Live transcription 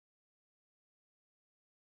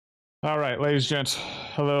All right, ladies and gents.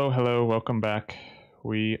 Hello, welcome back.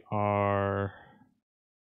 We are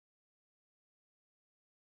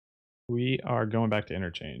going back to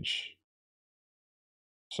interchange.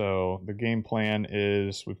 So the game plan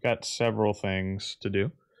is we've got several things to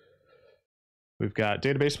do. We've got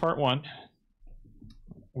database part 1.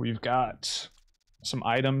 We've got some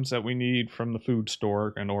items that we need from the food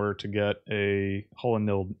store in order to get a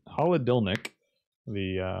holodilnick,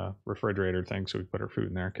 the refrigerator thing, so we put our food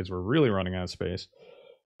in there because we're really running out of space.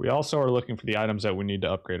 We also are looking for the items that we need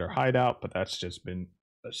to upgrade our hideout, but that's just been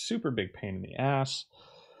a super big pain in the ass.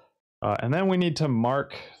 And then we need to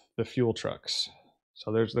mark the fuel trucks.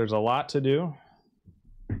 So there's a lot to do.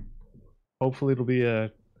 Hopefully it'll be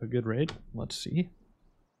a good raid. Let's see.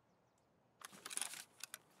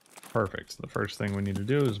 Perfect. The first thing we need to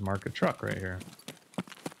do is mark a truck right here.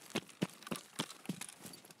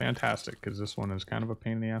 Fantastic, because this one is kind of a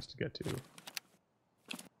pain in the ass to get to.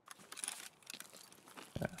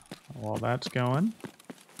 Yeah. While that's going.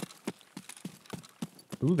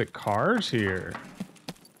 Ooh, the car's here.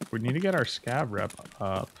 We need to get our scav rep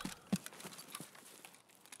up.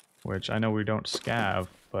 Which I know we don't scav,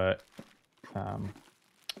 but...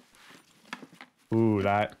 ooh,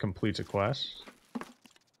 that completes a quest.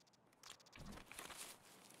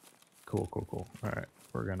 Cool. Alright,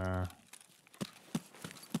 we're gonna...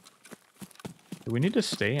 Do we need to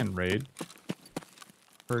stay in raid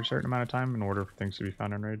for a certain amount of time in order for things to be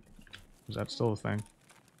found in raid? Is that still a thing?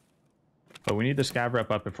 But we need the scav rep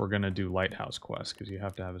up if we're gonna do lighthouse quests, because you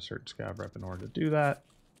have to have a certain scav rep in order to do that.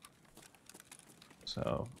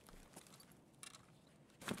 So...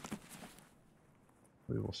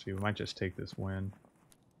 we will see. We might just take this win.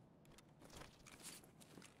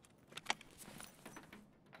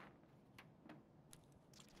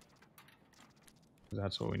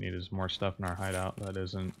 That's what we need, is more stuff in our hideout that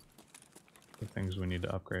isn't the things we need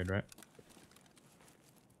to upgrade, right?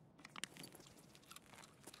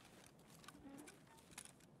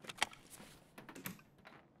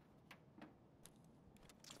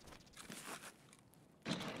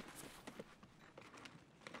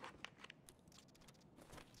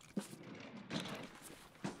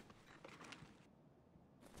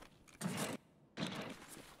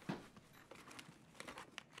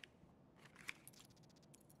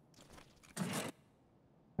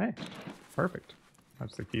 Hey, perfect.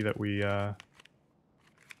 That's the key that we can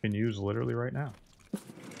use literally right now.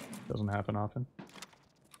 Doesn't happen often.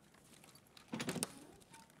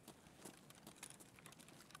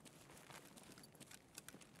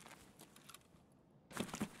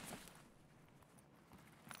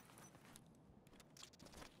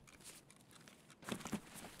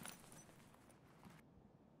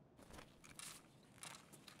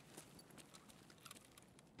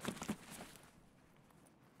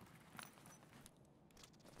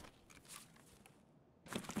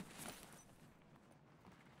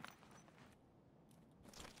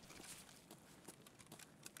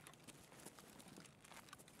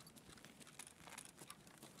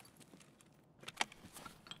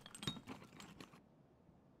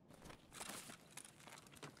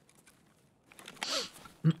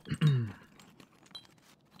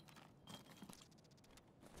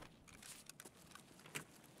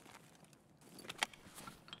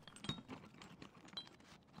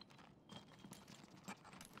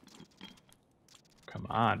 Come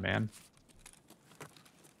on, man.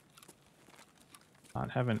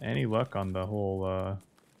 Not having any luck on the whole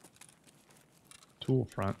tool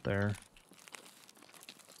front there.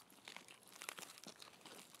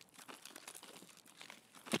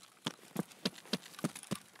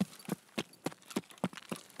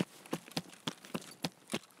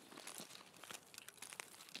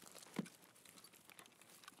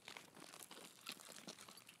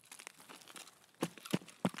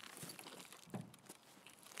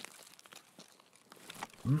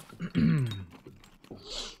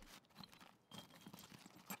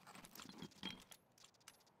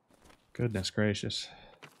 Goodness gracious.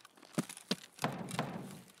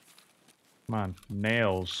 Come on.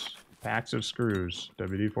 Nails. Packs of screws.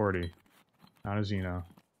 WD-40. Not a Xeno.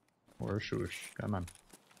 Or a Shush. Come on.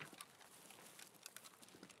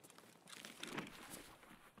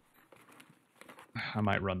 I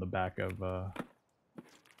might run the back of,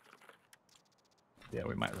 yeah,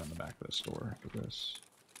 we might run the back of the store after this.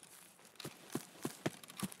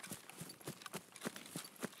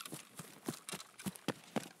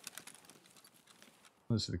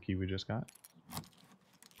 This is the key we just got.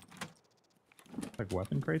 Like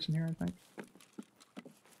weapon crates in here, I think.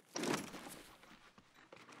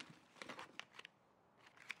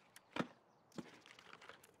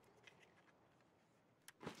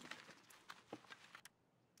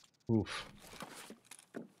 Oof.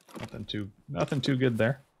 Nothing too good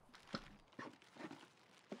there.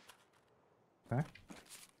 Okay.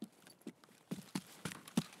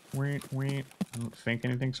 Wait. I don't think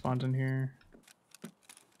anything spawns in here.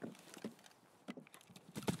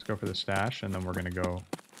 Let's go for the stash, and then we're gonna go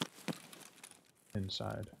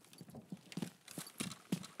inside.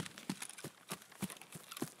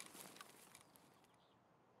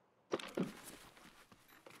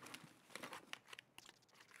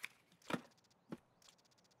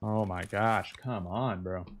 Oh my gosh, come on,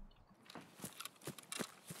 bro.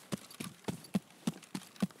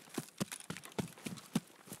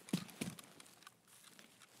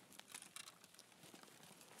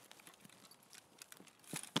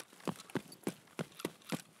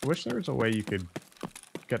 I wish there was a way you could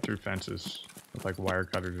get through fences with like wire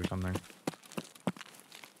cutters or something.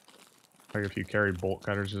 Like if you carry bolt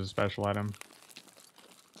cutters as a special item,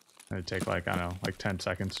 it'd take like, I don't know, like 10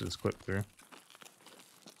 seconds to just clip through.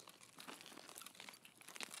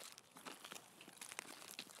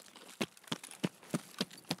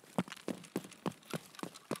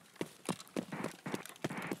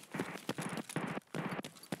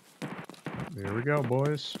 There we go,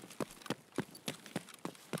 boys.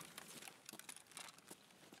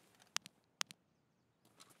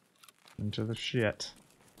 Into the shit.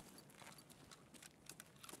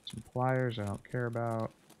 Some pliers I don't care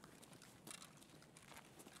about.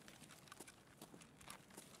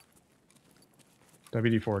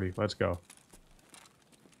 WD-40, let's go.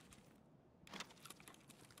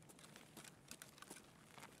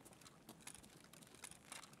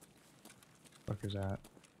 What is that?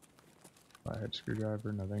 Flathead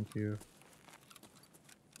screwdriver, no thank you.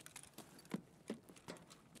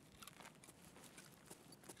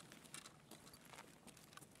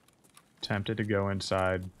 Tempted to go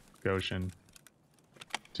inside Goshen.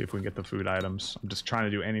 See if we can get the food items. I'm just trying to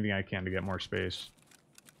do anything I can to get more space.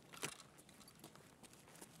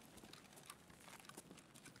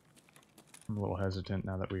 I'm a little hesitant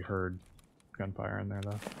now that we heard gunfire in there,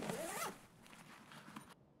 though.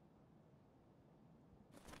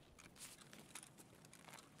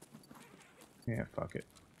 Yeah, fuck it.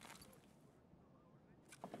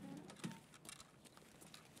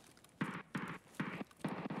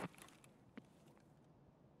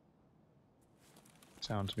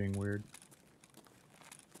 Sounds being weird.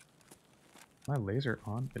 My laser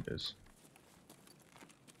on? It is.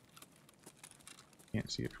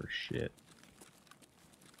 Can't see it for shit.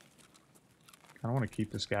 I don't want to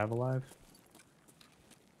keep this gav alive.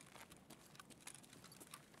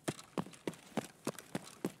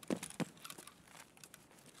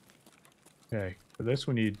 Okay, for this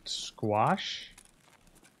we need squash.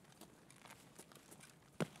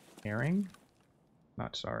 Herring?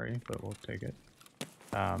 Not sorry, but we'll take it.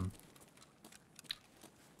 And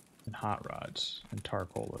hot rods and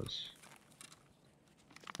tarcolas.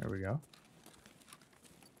 There we go.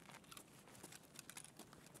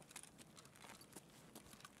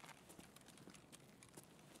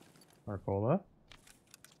 Tarcola.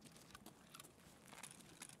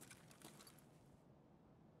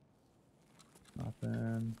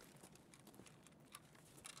 Nothing.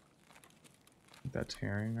 I think that's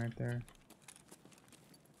herring right there.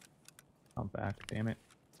 I'm back, damn it.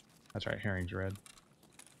 That's right, herring's red.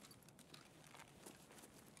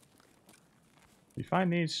 You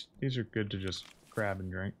find these are good to just grab and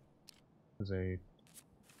drink, because they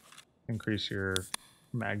increase your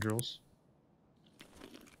mag drills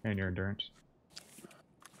and your endurance.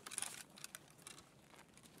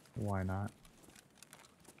 Why not?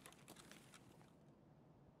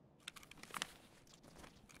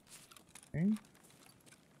 Okay.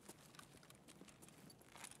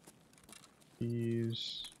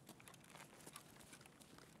 These.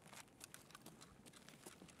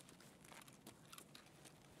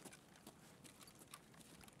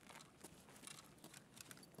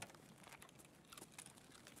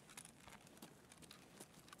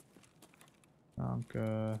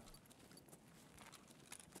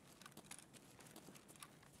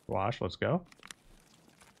 Wash, let's go.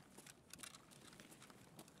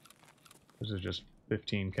 This is just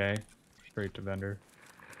 15k straight to vendor.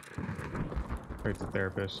 Straight to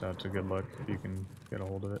therapist, so it's a good look if you can get a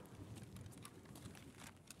hold of it.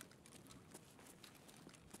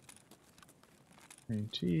 Green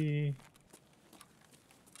tea.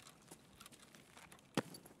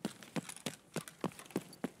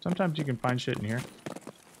 Sometimes you can find shit in here.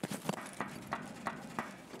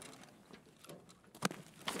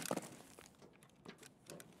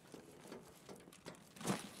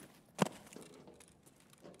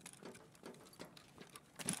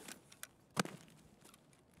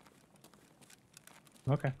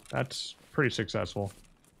 Okay, that's pretty successful.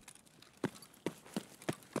 I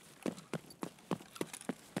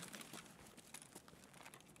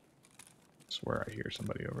swear I hear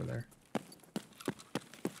somebody over there.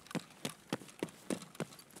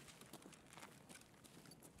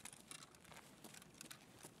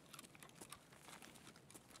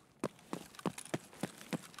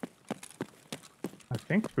 I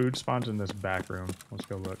think food spawns in this back room. Let's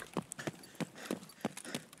go look.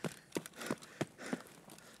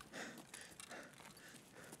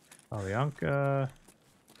 Alyanka.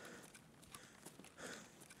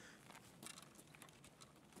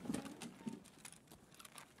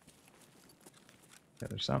 Yeah,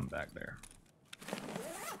 there's something back there.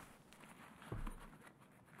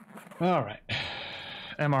 All right.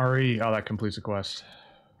 MRE. Oh, that completes the quest.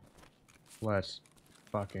 Let's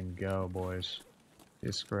fucking go, boys.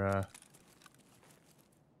 Iskra.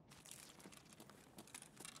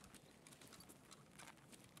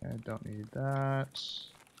 I don't need that.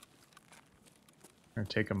 I'm gonna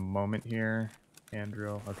take a moment here. Hand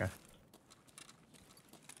drill. Okay.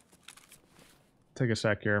 Take a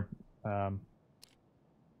sec here. Kind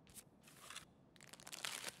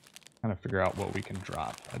of figure out what we can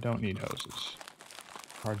drop. I don't need hoses.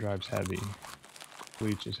 Hard drive's heavy.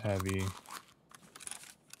 Bleach is heavy.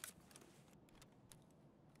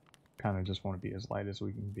 Kind of just want to be as light as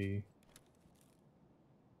we can be.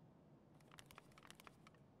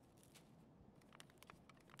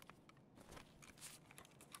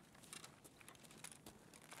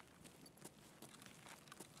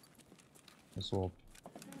 This will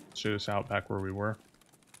shoot us out back where we were.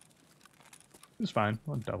 It's fine.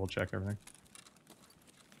 I'll double check everything.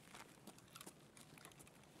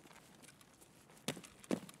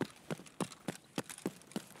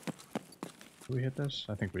 Did we hit this?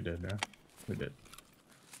 I think we did, yeah. We did.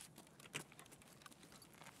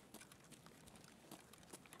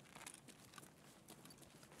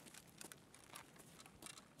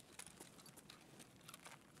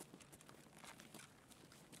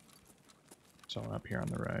 Someone up here on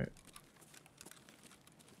the right.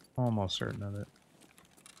 Almost certain of it.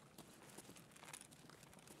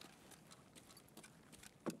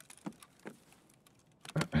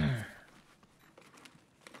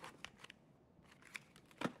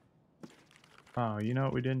 Oh, you know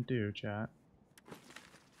what we didn't do, chat?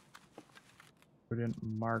 We didn't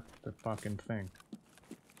mark the fucking thing.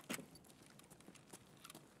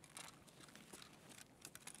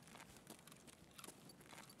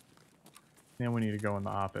 Then we need to go in the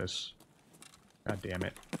office. God damn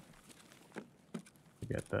it. To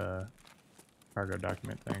get the cargo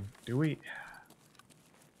document thing. Do we?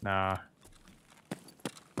 Nah.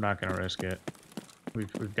 We're not gonna risk it.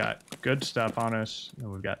 We've got good stuff on us, and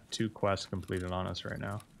we've got 2 quests completed on us right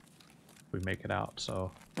now. We make it out,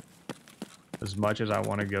 so as much as I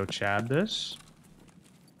want to go Chad this,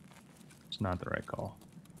 it's not the right call.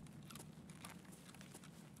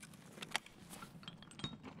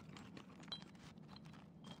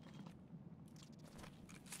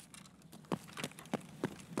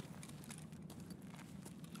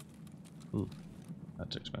 Ooh,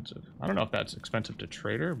 that's expensive. I don't know if that's expensive to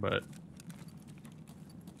trader, but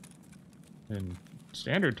in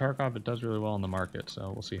standard Tarkov it does really well in the market,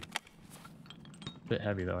 so we'll see. A bit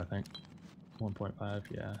heavy though, I think. 1.5,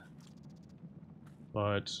 yeah.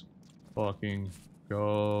 Let's fucking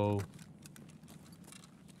go.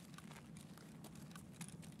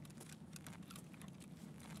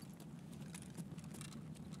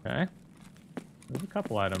 Okay. There's a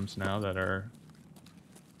couple items now that are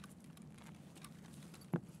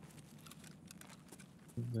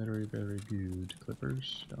very, very good.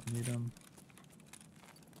 Clippers, don't need them.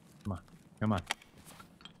 Come on, come on.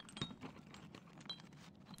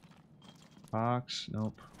 Box,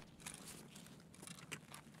 nope.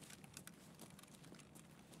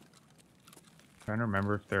 Trying to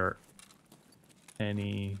remember if there are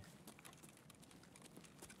any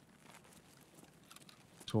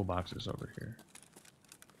toolboxes over here.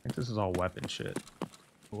 I think this is all weapon shit.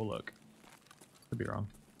 We'll look. Could be wrong.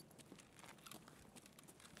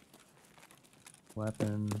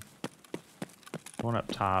 Weapon. One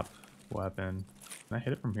up top. Weapon. Can I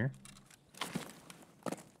hit it from here?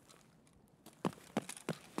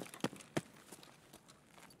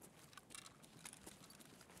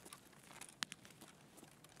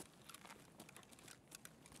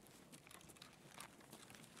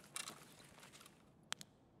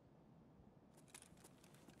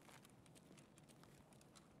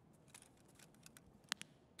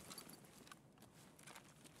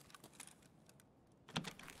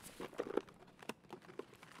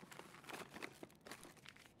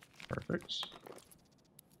 Perfect.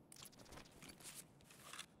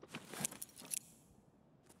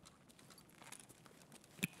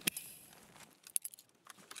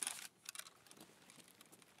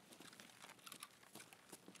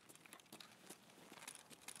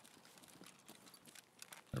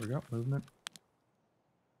 There we go. Movement.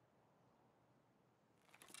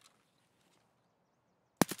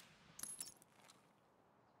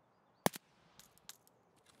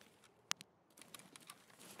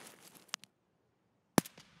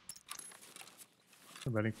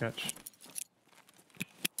 Everybody catch.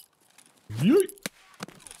 Yeet!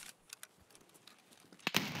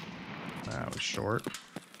 That was short.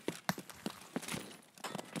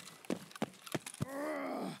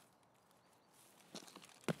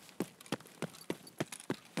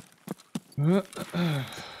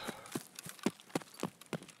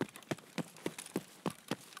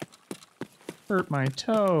 Hurt my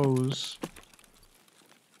toes.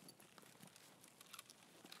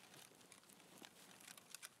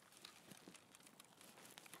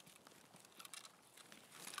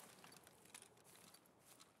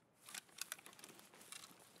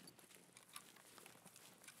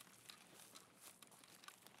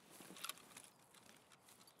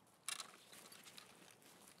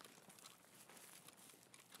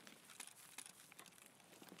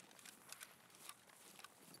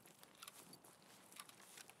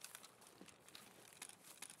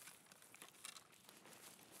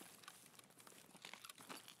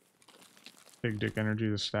 Big dick energy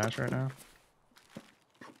to stash right now.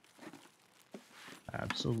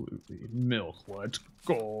 Absolutely. Milk, let's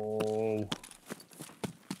go.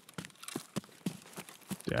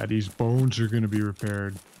 Daddy's bones are gonna be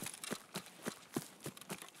repaired.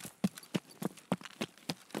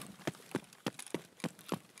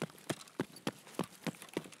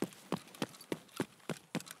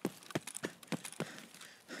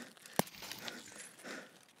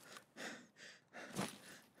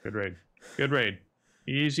 Good raid. Good raid.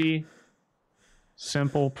 Easy,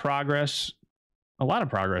 simple progress. A lot of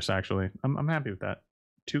progress, actually. I'm happy with that.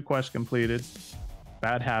 2 quests completed.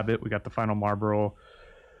 Bad habit. We got the final Marlboro.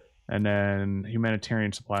 And then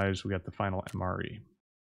humanitarian supplies. We got the final MRE.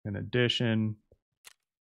 In addition,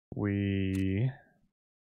 we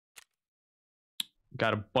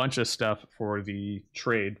got a bunch of stuff for the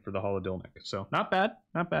trade for the Holodilnick. So not bad.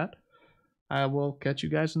 Not bad. I will catch you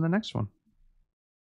guys in the next one.